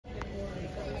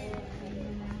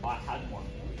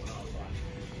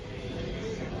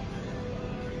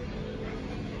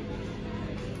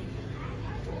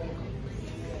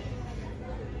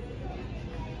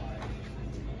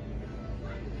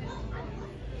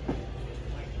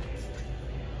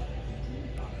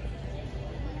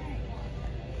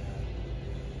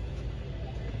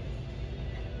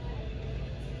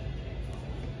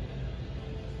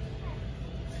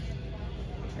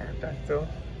still.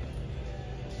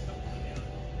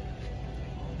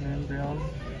 And brown.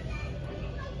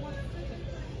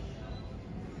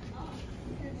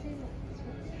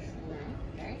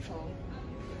 Very cool.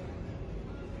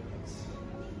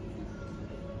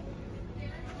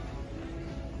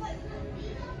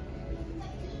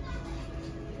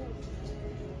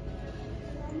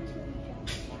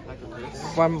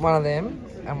 One of them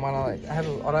and one of like I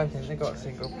don't think they got a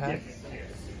single pack.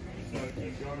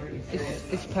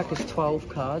 This pack is 12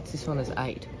 cards, this one is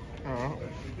 8. Alright,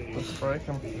 let's break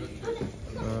them.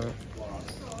 Alright.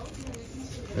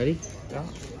 Ready? Yeah.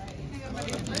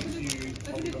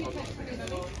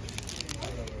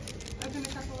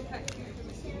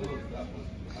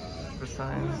 The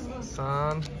same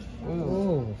sun.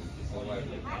 Ooh.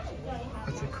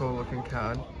 That's a cool looking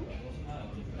card.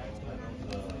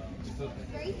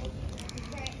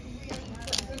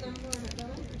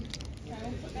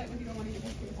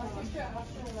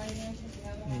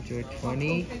 Enjoy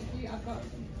 20.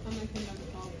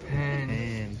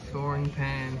 Pan. Soaring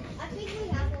pan.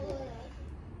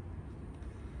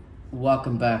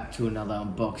 Welcome back to another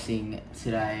unboxing.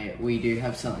 Today we do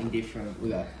have something different. We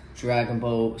got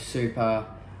dragonballsuper,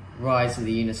 Rise of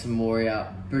the Unison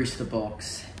Warrior, booster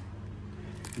box.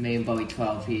 Me and Bobby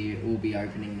 12 here will be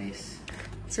opening this.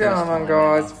 What's going on,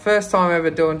 guys? First time ever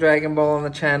doing Dragon Ball on the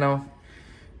channel.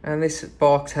 And this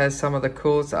box has some of the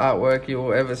coolest artwork you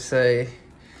will ever see.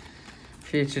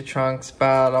 Future Trunks,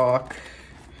 Bardock,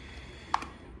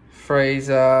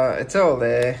 Frieza, it's all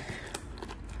there.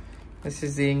 This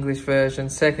is the English version,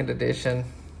 2nd edition.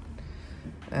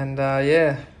 And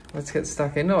yeah, let's get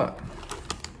stuck into it.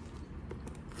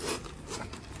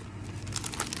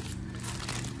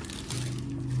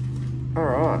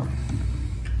 Alright.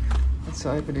 Let's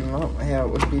open him up, how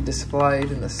it would be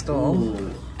displayed in the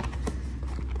store.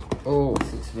 Oh,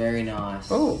 this looks very nice.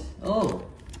 Oh,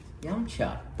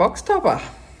 Yamcha. Box topper.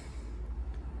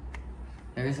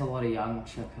 There is a lot of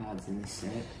Yamcha cards in this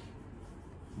set.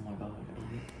 Oh my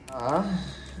god.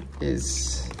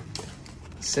 Is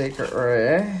secret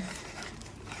rare.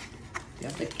 Do you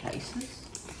have the cases?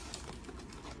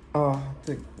 Oh,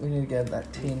 we need to get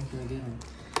that tin. Can we get them?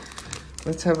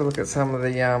 Let's have a look at some of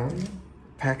the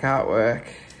pack artwork.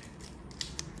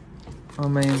 I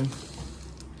mean,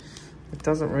 it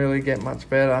doesn't really get much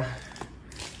better.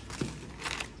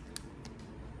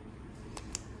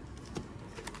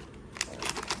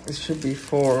 This should be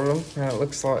 4 of them. And it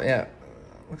looks like, yeah,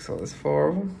 looks like there's 4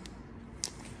 of them.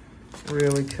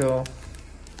 Really cool.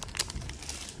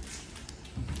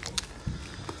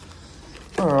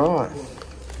 Alright.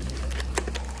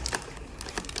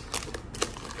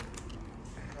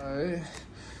 So,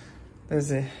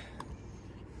 there's a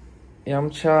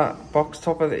Yamcha box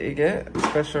topper that you get,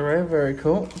 special rare, very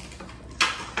cool.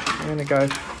 I'm gonna go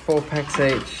 4 packs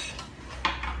each.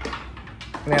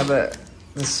 Now the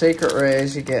secret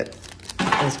rares you get,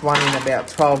 there's one in about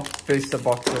 12 booster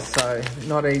boxes, so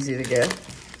not easy to get.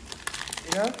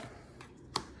 Yeah.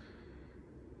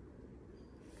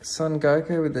 Son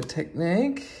Goku with the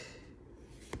technique.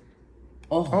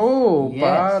 Oh, yes.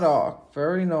 Bardock,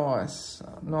 very nice.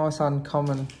 Nice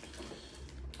uncommon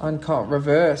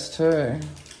reverse too.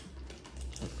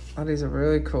 That is a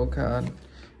really cool card.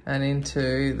 And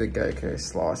into the Goku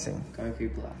slicing.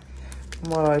 Goku black. I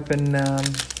might open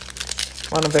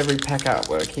one of every pack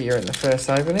artwork here in the first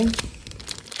opening.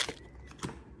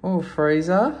 Oh,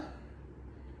 Frieza.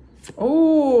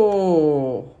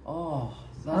 Oh,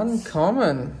 that's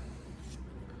uncommon.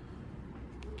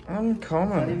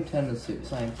 Uncommon. I didn't turn the Super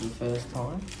Saiyan for the first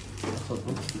time. That's what it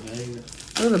looks to be.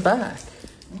 Look at the back.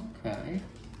 Okay.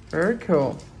 Very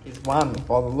cool. Is one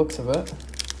by the looks of it.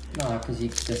 No, because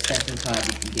the second card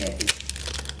you can get is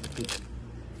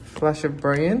Flash of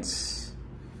Brilliance.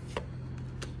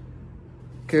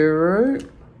 Guru.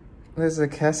 There's the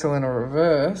castle in a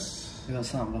reverse. We got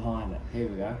something behind it. Here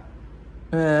we go.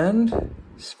 And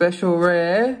special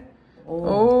rare.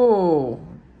 Oh,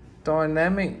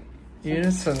 dynamic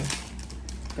unison.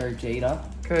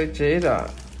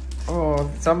 Gogeta. Oh,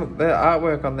 some of the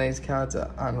artwork on these cards are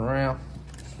unreal.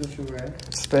 Special rare.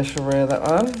 Special rare, that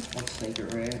one. What's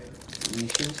secret rare?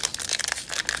 Initials.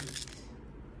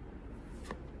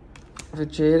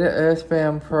 Vegeta,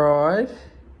 Earthbound Pride.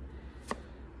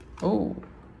 Oh,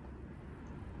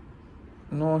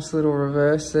 nice little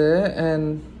reverse there.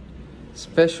 And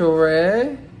special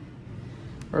rare,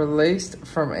 released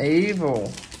from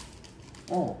evil.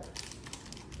 Oh.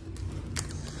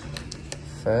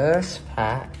 First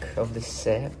pack of the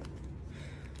set.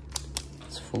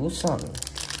 It's full sun.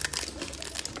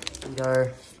 Go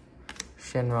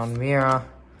Shenron Mira.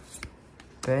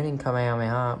 Burning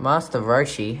Kamehameha. Master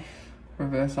Roshi.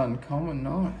 Reverse uncommon,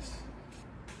 nice.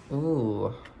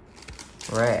 Ooh.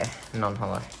 Rare,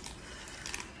 non-hollow.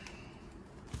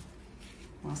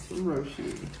 Master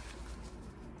Roshi.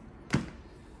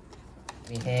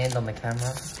 Me hand on the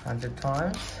camera 100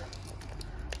 times.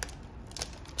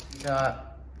 You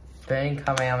got Burning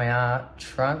Kamehameha,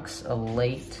 Trunks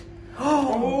Elite.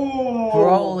 Oh!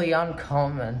 Broly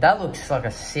uncommon. That looks like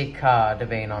a sick card to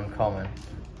be an uncommon.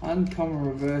 Uncommon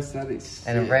reverse, that is sick.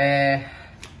 And a rare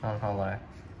non-hollow.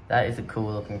 That is a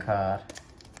cool looking card.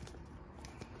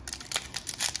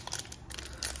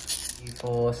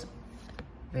 U-Force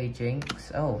V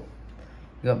Jinx. Oh.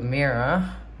 You got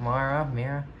Mira.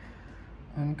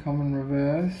 Uncommon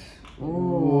reverse. Ooh.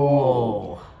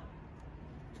 Whoa.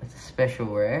 That's a special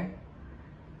rare.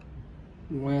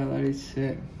 Wow, that is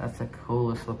sick. That's the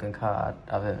coolest looking card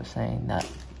I've ever seen. That's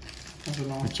a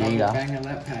nice Vegeta. double banger,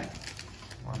 that pack.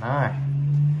 I know.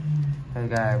 Here we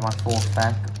go, my fourth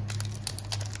pack.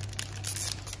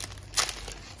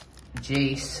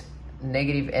 Jeez,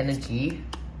 Negative Energy.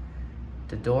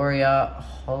 Dodoria,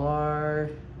 Hollow.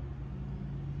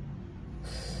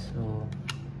 So,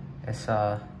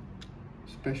 SR.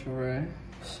 Special rare.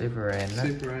 Super rare, isn't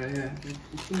it? Super rare, yeah.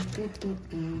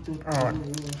 Alright,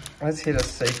 Let's hit a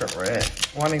secret rare.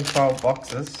 1 in 12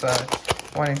 boxes, so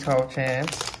 1 in 12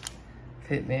 chance of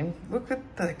hitting him. Look at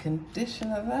the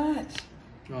condition of that.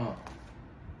 Oh.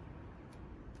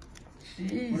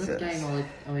 Jesus. What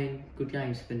a game, Good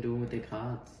Game's been doing with their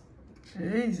cards.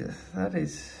 Jesus, that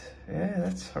is, yeah,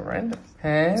 that's horrendous.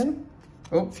 Hand.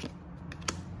 Oops.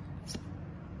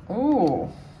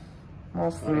 Ooh.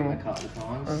 Nice little A couple of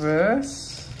times.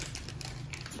 reverse.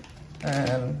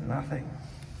 And nothing.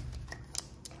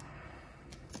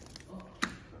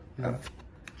 Yeah.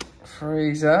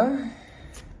 Freezer.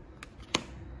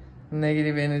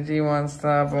 Negative Energy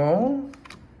 1-star ball.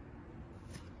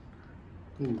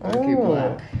 Ooh, Goku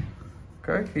Black.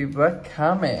 Goku Black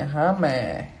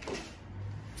Kamehameha.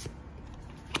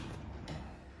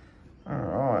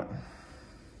 Alright.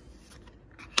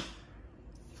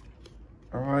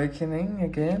 Awakening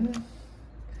again.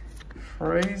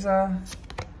 Freezer.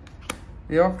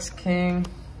 The Ox King.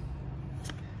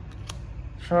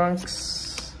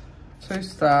 Trunks.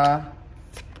 2-star.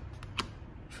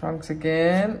 Trunks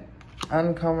again.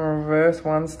 Uncommon reverse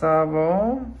 1-star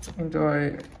ball.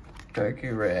 Enjoy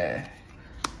Goku rare.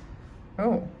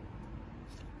 Oh.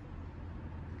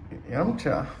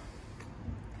 Yamcha.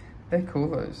 They're cool,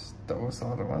 those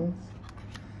double-sided ones.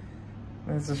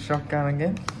 There's a shotgun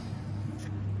again.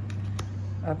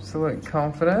 Absolute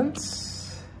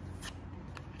confidence.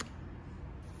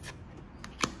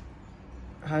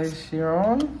 Hey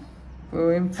Shiron. Blue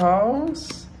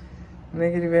Impulse.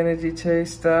 Negative Energy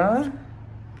 2-star.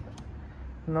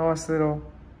 Nice little.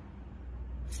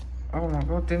 Oh my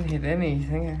god, didn't hit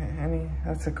anything.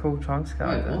 That's a cool Trunks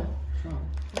card. Wait, what?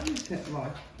 What is that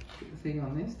like thing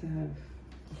on this to have?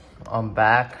 I'm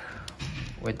back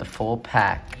with the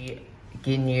 4-pack.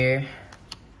 Ginyu.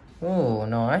 Oh,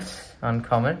 nice.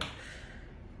 Uncommon.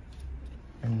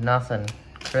 And nothing.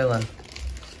 Krillin.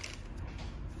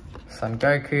 Son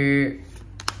Goku.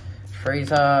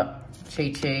 Frieza.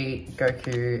 Chi-Chi.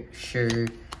 Goku. Shu.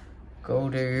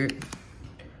 Goldu.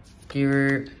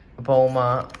 Giru.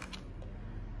 Bulma.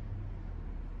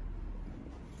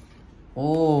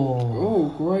 Oh,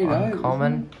 grade 8.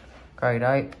 Uncommon. Grade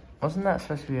 8. Wasn't that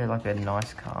supposed to be like a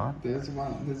nice card? There's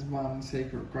one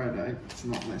secret grade 8. It's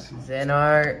not less than.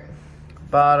 Zeno,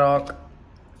 Bardock,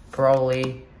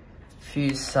 Broly,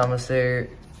 Fuse Samasu,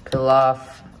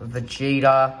 Pilaf,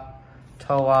 Vegeta,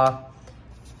 Toa,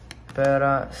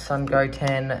 Berta, Sun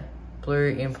Goten, Blue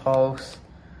Impulse,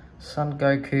 Sun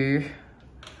Goku,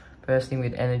 bursting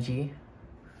with energy,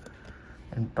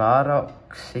 and Bardock,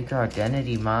 Secret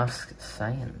Identity Mask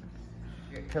Saiyan.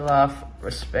 Pilaf,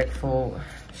 Respectful,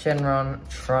 Shenron,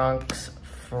 Trunks,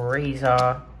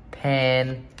 Frieza,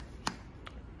 Pan.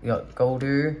 You got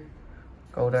Goldo.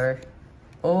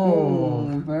 Oh,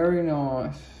 very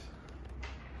nice.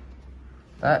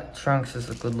 That Trunks is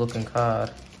a good looking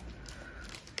card.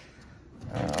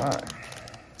 Alright.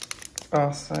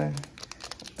 Oh, so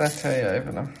that's how you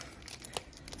open them.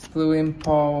 Blue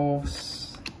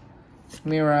Impulse,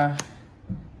 Mirror,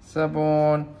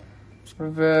 Zaborn,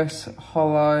 Reverse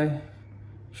Hollow,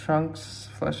 Trunks,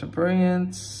 Flash of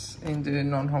Brilliance, into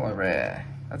non-hollow rare.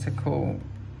 That's a cool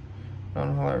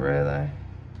non-hollow rare though.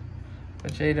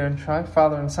 Vegeta and Trunks,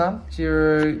 father and son.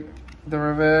 Jiru, the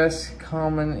reverse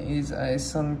common is a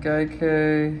Son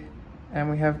Goku,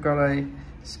 and we have got a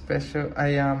special,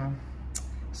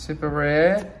 super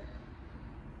rare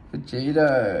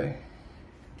Vegeta.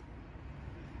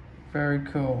 Very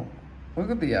cool.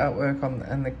 Look at the artwork on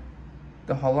and the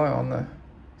the hollow on the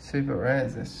super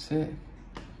rares. They're sick.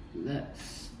 That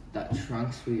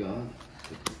Trunks we got.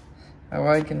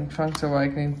 Trunks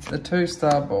Awakening, the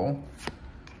 2-star ball.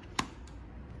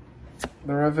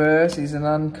 The reverse is an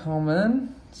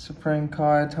uncommon. Supreme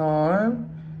Kai time.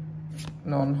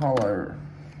 Non-hollow.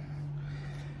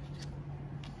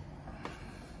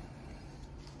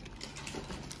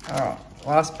 Alright,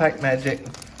 last pack magic.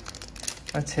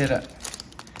 Let's hit it.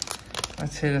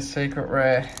 Let's hit a secret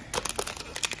rare.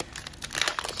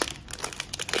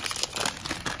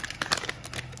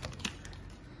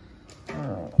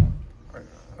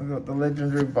 We've got the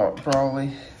legendary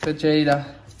Broly, Vegeta,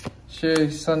 Shu,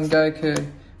 Son Goku,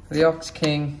 the Ox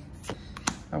King,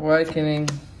 Awakening,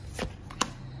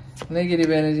 Negative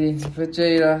Energy,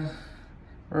 Vegeta,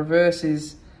 reverse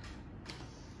is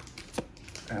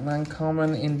an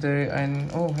uncommon Indu,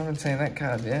 and oh, haven't seen that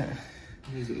card yet.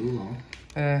 Here's the Oolong.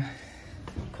 Yeah.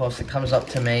 Of course, it comes up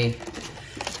to me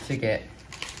to get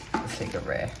the secret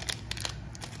rare.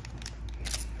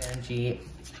 Energy,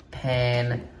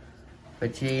 Pan,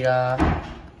 Vegeta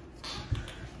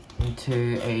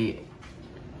into a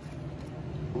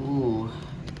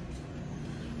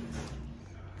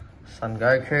Son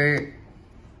Goku,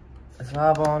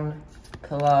 Zarbon,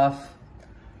 Pilaf,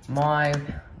 Mai,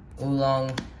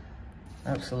 Oolong,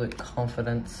 Absolute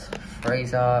Confidence,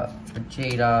 Frieza,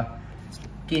 Vegeta,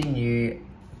 Ginyu,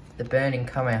 the Burning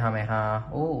Kamehameha,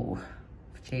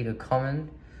 Vegeta common,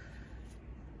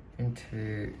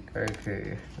 into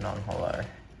Goku, non-hollow.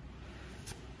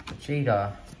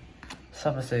 Vegeta,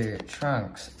 Summerzu,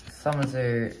 Trunks,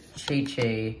 Summerzu,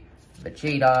 Chi-Chi,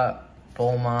 Vegeta,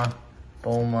 Bulma,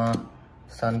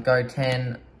 Son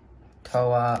Goten,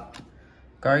 Toa,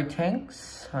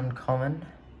 Gotenks, uncommon,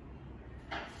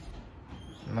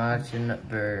 Majin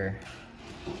Buu,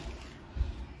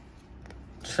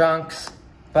 Trunks,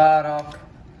 Bardock,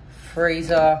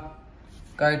 Frieza,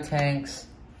 Gotenks,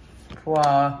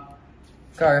 Pua,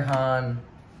 Gohan,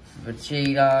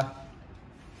 Vegeta,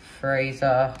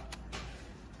 Frieza,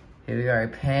 here we go,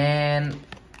 Pan,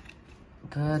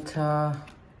 Goeta,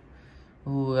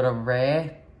 we got a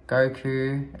rare,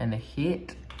 Goku, and a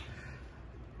hit.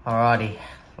 Alrighty,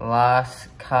 last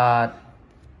card.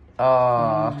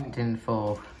 Oh, didn't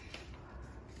fall.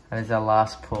 That is our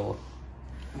last pull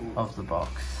of the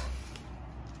box.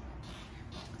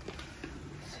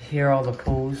 So here are all the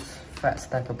pulls, fat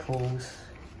stack of pulls.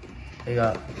 We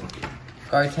got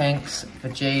Gotenks,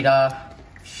 Vegeta,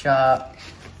 Sharp,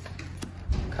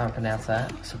 can't pronounce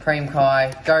that, Supreme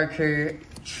Kai, Goku,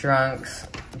 Trunks,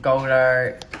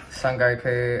 Goldo, Son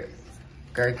Goku,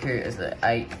 Goku is the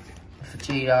 8,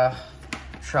 Vegeta,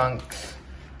 Trunks,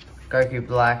 Goku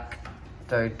Black,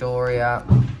 Dodoria,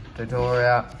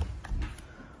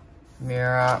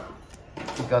 Mira,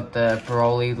 we got the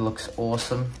Broly, looks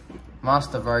awesome,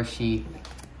 Master Roshi,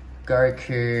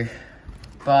 Goku,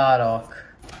 Bardock,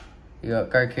 you got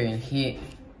Goku in here,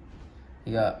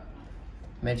 you got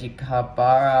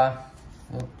Megikabara,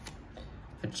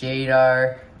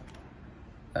 Vegeta,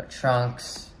 got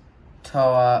Trunks,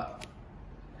 Toa,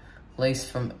 Least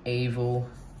from Evil,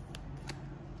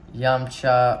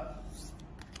 Yamcha,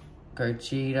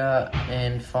 Gogeta,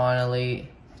 and finally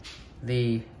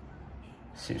the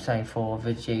Super Saiyan 4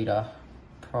 Vegeta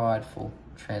Prideful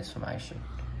Transformation.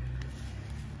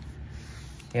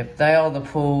 Yep, they are the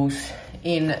pulls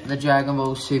in the Dragon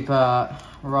Ball Super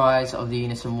Rise of the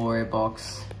Unison Warrior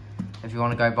box. If you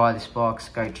want to go buy this box,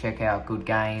 go check out Good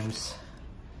Games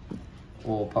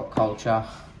or Pop Culture.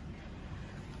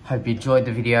 Hope you enjoyed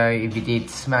the video. If you did,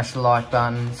 smash the like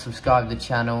button, subscribe to the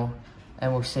channel,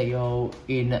 and we'll see you all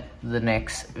in the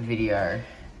next video.